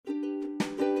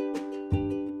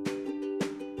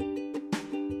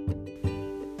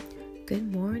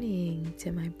Good morning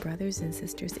to my brothers and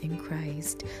sisters in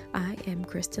Christ. I am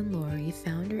Kristen Laurie,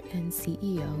 founder and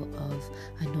CEO of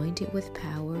Anointed with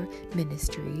Power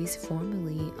Ministries,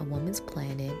 formerly A Woman's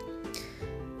Planet.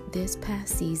 This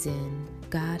past season,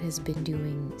 God has been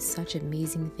doing such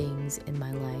amazing things in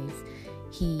my life.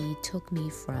 He took me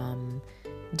from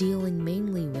dealing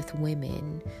mainly with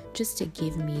women just to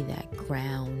give me that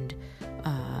ground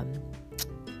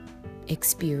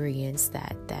experience,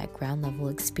 that ground level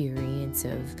experience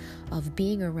of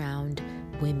being around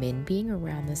women, being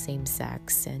around the same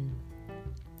sex, and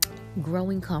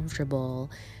growing comfortable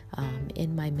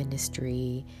in my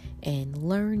ministry, and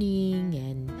learning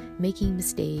and making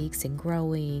mistakes and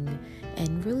growing,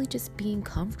 and really just being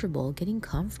comfortable, getting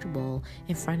comfortable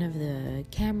in front of the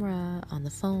camera, on the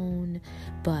phone.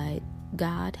 But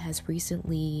God has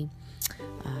recently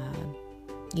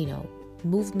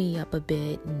moved me up a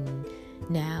bit, and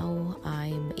now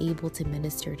I'm able to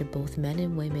minister to both men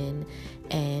and women,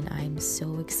 and I'm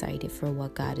so excited for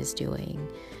what God is doing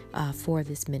for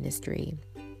this ministry.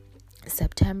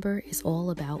 September is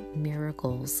all about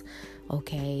miracles,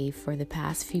 okay? For the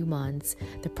past few months,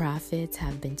 the prophets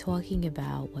have been talking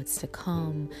about what's to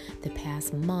come. The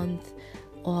past month,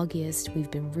 August, we've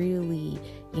been really,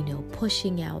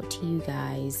 pushing out to you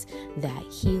guys that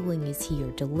healing is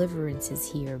here, deliverance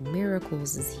is here,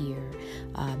 miracles is here.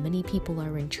 Many people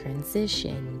are in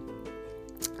transition.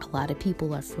 A lot of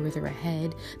people are further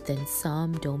ahead than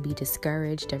some. Don't be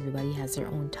discouraged. Everybody has their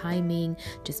own timing.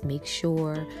 Just make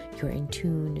sure you're in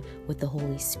tune with the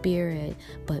Holy Spirit.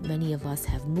 But many of us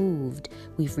have moved.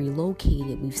 We've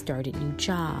relocated. We've started new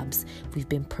jobs. We've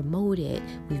been promoted.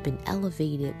 We've been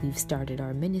elevated. We've started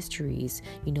our ministries.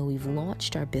 We've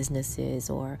launched our businesses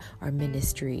or our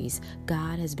ministries.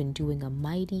 God has been doing a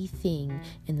mighty thing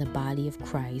in the body of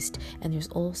Christ. And there's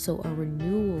also a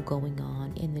renewal going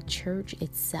on in the church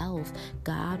itself.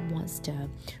 God wants to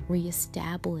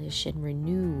reestablish and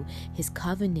renew his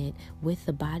covenant with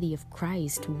the body of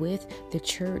Christ, with the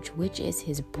church, which is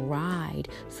his bride.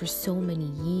 For so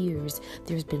many years,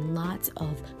 there's been lots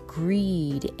of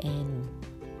greed and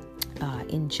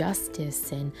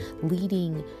injustice and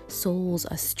leading souls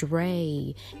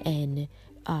astray, and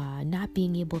not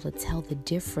being able to tell the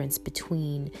difference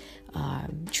between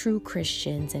true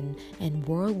Christians and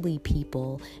worldly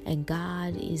people. And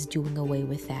God is doing away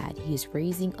with that. He is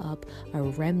raising up a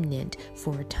remnant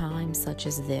for a time such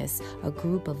as this, a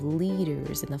group of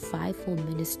leaders in the fivefold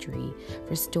ministry,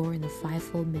 restoring the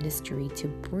fivefold ministry to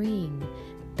bring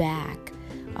back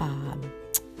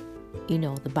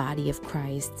the body of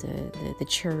Christ, the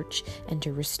church, and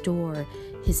to restore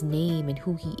his name and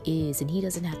who he is. And he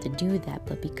doesn't have to do that,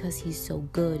 but because he's so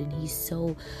good and he's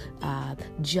so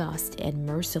just and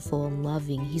merciful and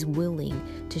loving, he's willing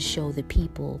to show the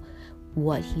people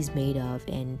what he's made of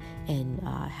and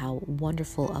how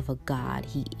wonderful of a God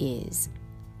he is.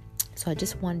 So I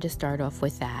just wanted to start off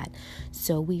with that.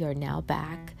 So we are now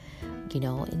back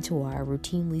into our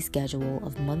routinely schedule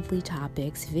of monthly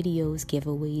topics, videos,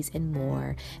 giveaways, and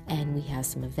more. And we have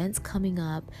some events coming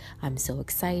up. I'm so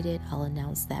excited. I'll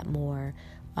announce that more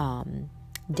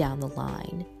down the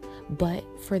line. But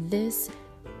for this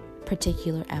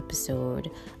particular episode,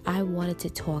 I wanted to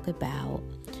talk about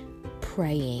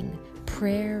praying.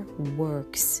 Prayer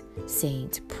works,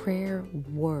 saints. Prayer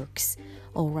works.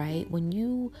 All right. When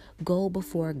you go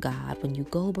before God, when you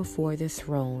go before the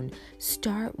throne,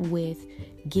 start with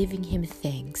giving him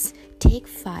thanks. Take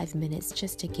 5 minutes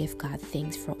just to give God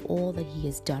thanks for all that he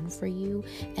has done for you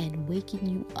and waking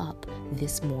you up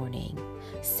this morning.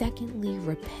 Secondly,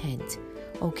 repent.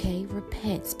 Okay,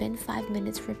 repent. Spend 5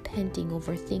 minutes repenting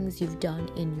over things you've done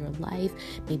in your life,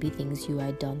 maybe things you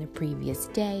had done the previous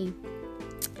day.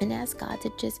 And ask God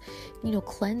to just,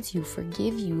 cleanse you,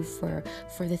 forgive you for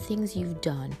the things you've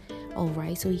done. All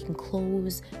right, so he can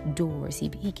close doors. He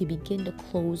can begin to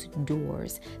close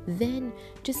doors. Then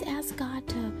just ask God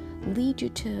to lead you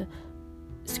to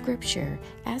scripture.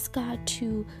 Ask God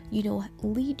to,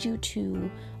 lead you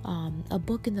to a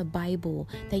book in the Bible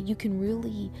that you can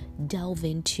really delve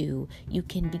into. You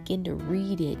can begin to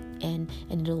read it, and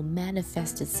it'll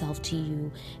manifest itself to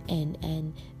you,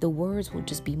 and the words will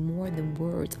just be more than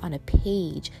words on a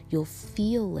page. You'll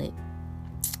feel it.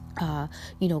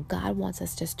 God wants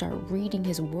us to start reading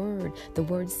his word. The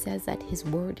word says that his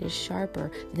word is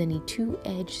sharper than a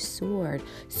two-edged sword.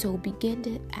 So begin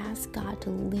to ask God to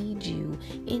lead you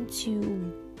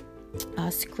into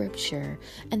scripture,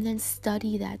 and then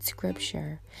study that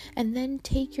scripture, and then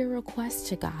take your request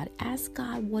to God. Ask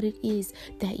God what it is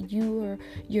that you're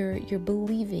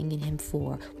believing in Him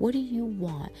for. What do you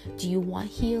want? Do you want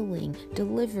healing,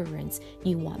 deliverance?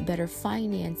 You want better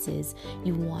finances?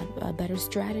 You want a better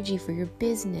strategy for your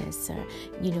business? Or,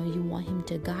 you want Him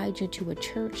to guide you to a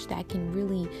church that can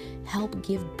really help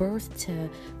give birth to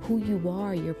who you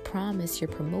are, your promise, your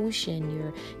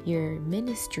promotion, your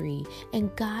ministry,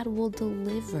 and God will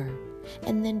deliver.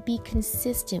 And then be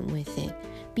consistent with it.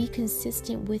 Be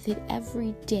consistent with it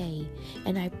every day,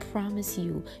 and I promise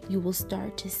you will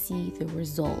start to see the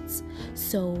results.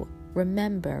 So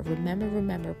remember,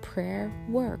 prayer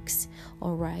works.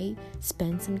 All right,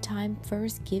 spend some time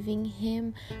first giving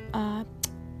Him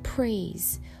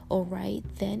praise. All right,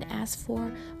 then ask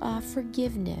for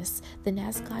forgiveness. Then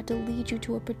ask God to lead you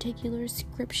to a particular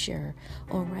scripture.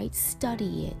 All right,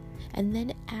 study it, and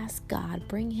then ask God,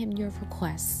 bring Him your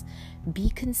requests.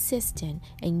 Be consistent,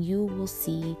 and you will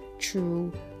see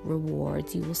true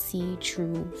rewards. You will see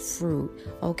true fruit.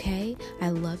 Okay, I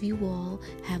love you all.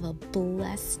 Have a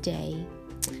blessed day.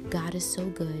 God is so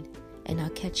good, and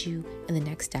I'll catch you in the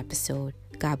next episode.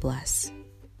 God bless.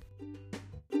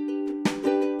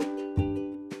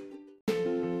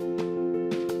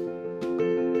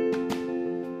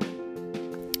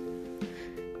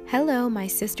 Hello, my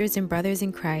sisters and brothers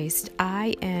in Christ.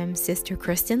 I am Sister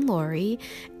Kristen Laurie,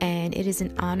 and it is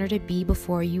an honor to be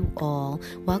before you all.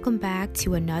 Welcome back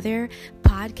to another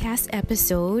podcast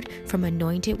episode from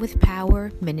Anointed with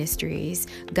Power Ministries.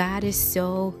 God is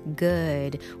so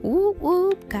good. Whoop,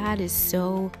 whoop. God is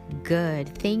so good.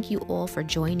 Thank you all for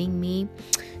joining me.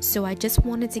 So I just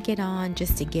wanted to get on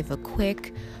just to give a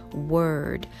quick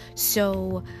word.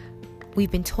 So we've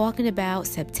been talking about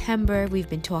September. We've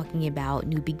been talking about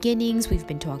new beginnings. We've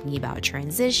been talking about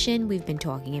transition. We've been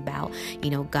talking about,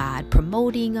 God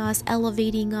promoting us,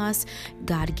 elevating us,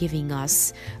 God giving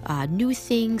us new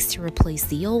things to replace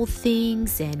the old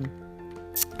things, and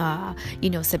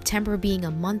September being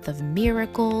a month of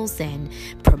miracles and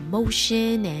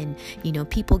promotion, and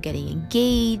people getting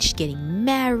engaged, getting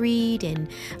married, and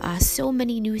so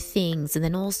many new things. And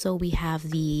then also we have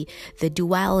the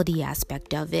duality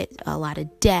aspect of it, a lot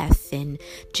of death and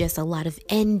just a lot of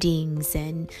endings,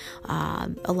 and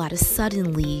a lot of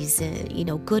suddenlies,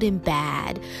 good and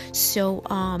bad. So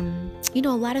a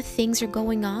lot of things are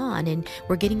going on, and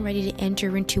we're getting ready to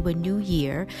enter into a new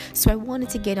year. So I wanted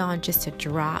to get on just to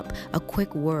drop a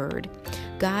quick word.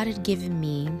 God had given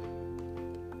me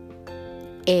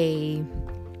an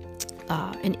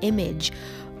image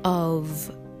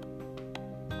of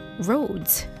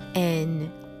roads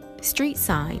and street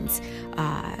signs,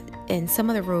 and some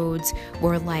of the roads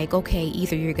were like, okay,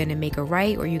 either you're going to make a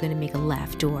right or you're going to make a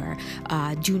left, or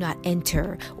do not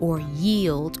enter, or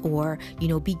yield, or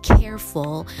be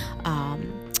careful.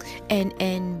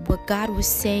 And what God was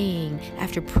saying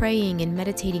after praying and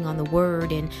meditating on the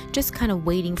word and just kind of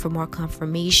waiting for more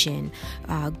confirmation,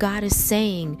 God is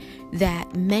saying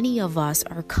that many of us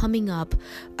are coming up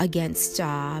against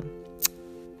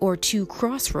or to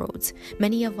crossroads.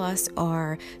 Many of us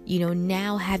are,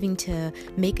 now having to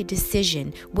make a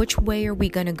decision. Which way are we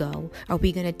going to go? Are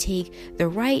we going to take the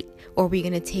right, or are we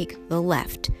going to take the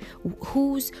left?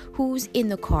 Who's in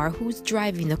the car? Who's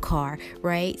driving the car,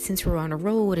 right? Since we're on a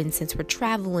road, and since we're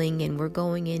traveling and we're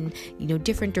going in,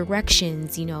 different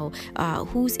directions,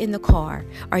 who's in the car?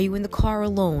 Are you in the car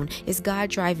alone? Is God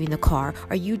driving the car?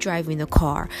 Are you driving the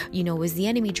car? Is the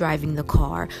enemy driving the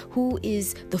car? Who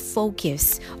is the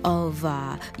focus of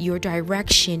your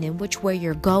direction and which way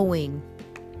you're going?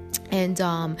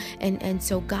 And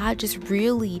so God just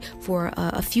really for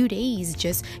a few days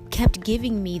just kept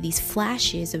giving me these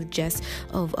flashes of just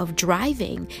of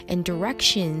driving and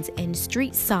directions and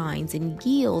street signs and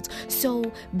yield.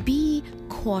 So be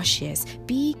cautious,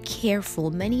 be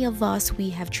careful. Many of us, we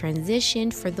have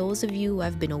transitioned. For those of you who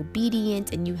have been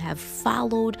obedient and you have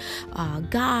followed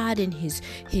God and his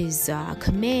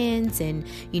commands, and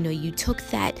you took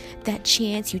that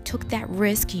chance, you took that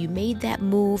risk, you made that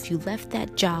move, you left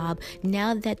that job.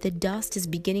 Now that the dust is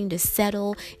beginning to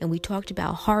settle, and we talked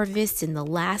about harvest in the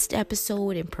last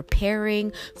episode, and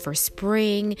preparing for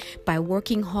spring by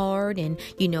working hard and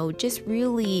just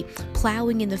really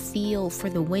plowing in the field for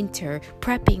the winter,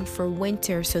 prepping for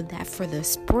winter, so that for the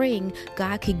spring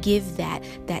God could give that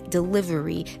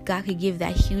delivery, God could give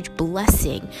that huge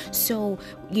blessing. So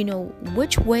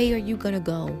which way are you going to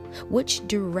go? Which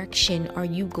direction are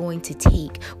you going to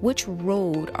take? Which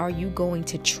road are you going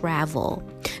to travel?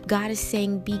 God is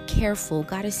saying be careful.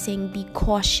 God is saying be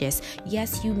cautious.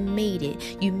 Yes, you made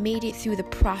it. You made it through the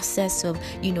process of,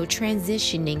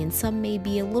 transitioning, and some may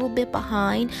be a little bit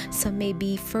behind, some may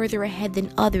be further ahead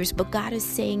than others, but God is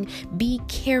saying be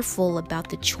careful about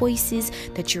the choices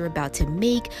that you're about to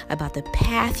make, about the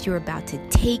path you're about to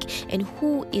take, and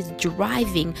who is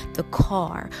driving the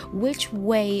car. Which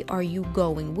way are you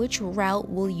going? Which route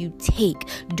will you take?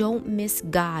 Don't miss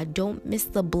God. Don't miss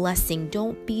the blessing.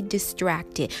 Don't be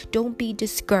distracted. Don't be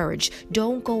discouraged.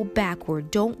 Don't go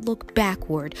backward. Don't look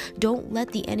backward. Don't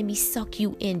let the enemy suck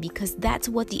you in, because that's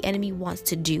what the enemy wants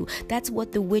to do. That's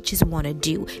what the witches want to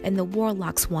do, and the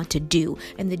warlocks want to do,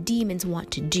 and the demons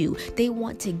want to do. They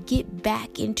want to get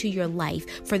back into your life.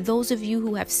 For those of you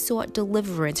who have sought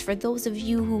deliverance, for those of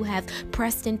you who have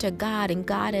pressed into God and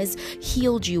God has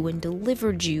healed you and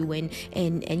delivered you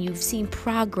and you've seen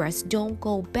progress, don't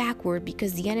go backward,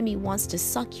 because the enemy wants to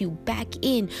suck you back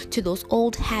in to those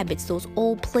old habits, those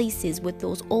old places with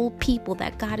those old people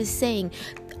that God is saying,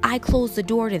 I close the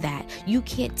door to that. You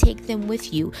can't take them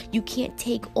with you. You can't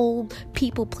take old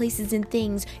people, places, and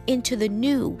things into the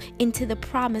new, into the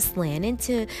promised land,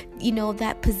 into,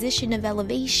 that position of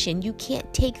elevation. You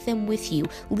can't take them with you.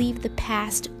 Leave the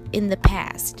past in the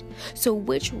past. So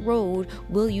which road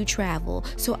will you travel?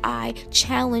 So I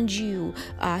challenge you,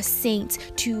 saints,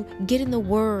 to get in the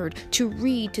word, to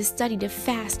read, to study, to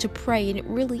fast, to pray, and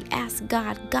really ask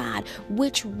God,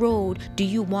 which road do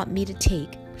you want me to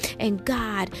take? And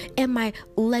God, am I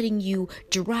letting you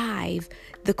drive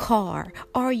the car?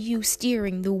 Are you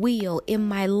steering the wheel in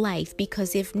my life?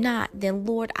 Because if not, then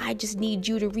Lord, I just need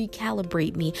you to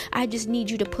recalibrate me. I just need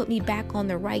you to put me back on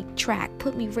the right track.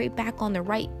 Put me right back on the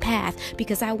right path,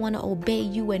 because I want to obey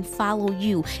you and follow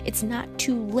you. It's not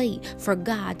too late for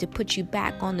God to put you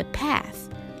back on the path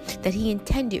that He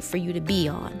intended for you to be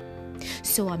on.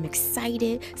 So I'm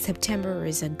excited. September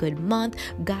is a good month.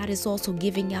 God is also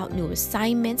giving out new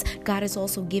assignments. God is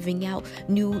also giving out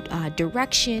new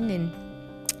direction,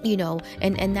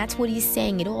 and that's what He's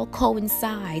saying. It all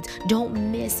coincides.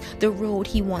 Don't miss the road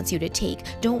He wants you to take.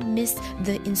 Don't miss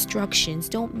the instructions.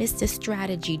 Don't miss the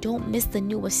strategy. Don't miss the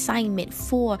new assignment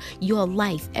for your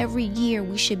life. Every year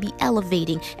we should be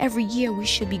elevating. Every year we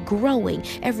should be growing.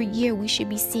 Every year we should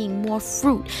be seeing more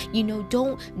fruit.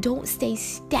 Don't stay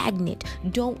stagnant.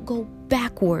 Don't go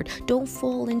backward. Don't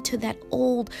fall into that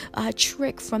old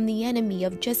trick from the enemy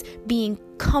of just being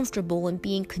comfortable and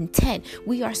being content.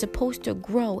 We are supposed to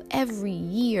grow every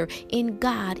year in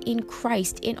God, in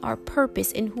Christ, in our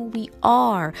purpose, in who we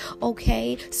are.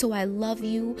 Okay? So I love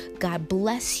you. God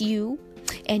bless you.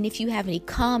 And if you have any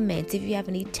comments, if you have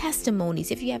any testimonies,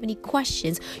 if you have any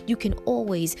questions, you can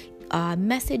always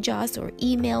message us or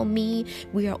email me.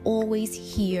 We are always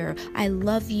here. I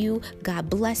love you. God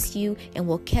bless you. And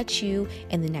we'll catch you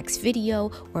in the next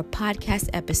video or podcast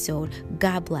episode.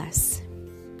 God bless.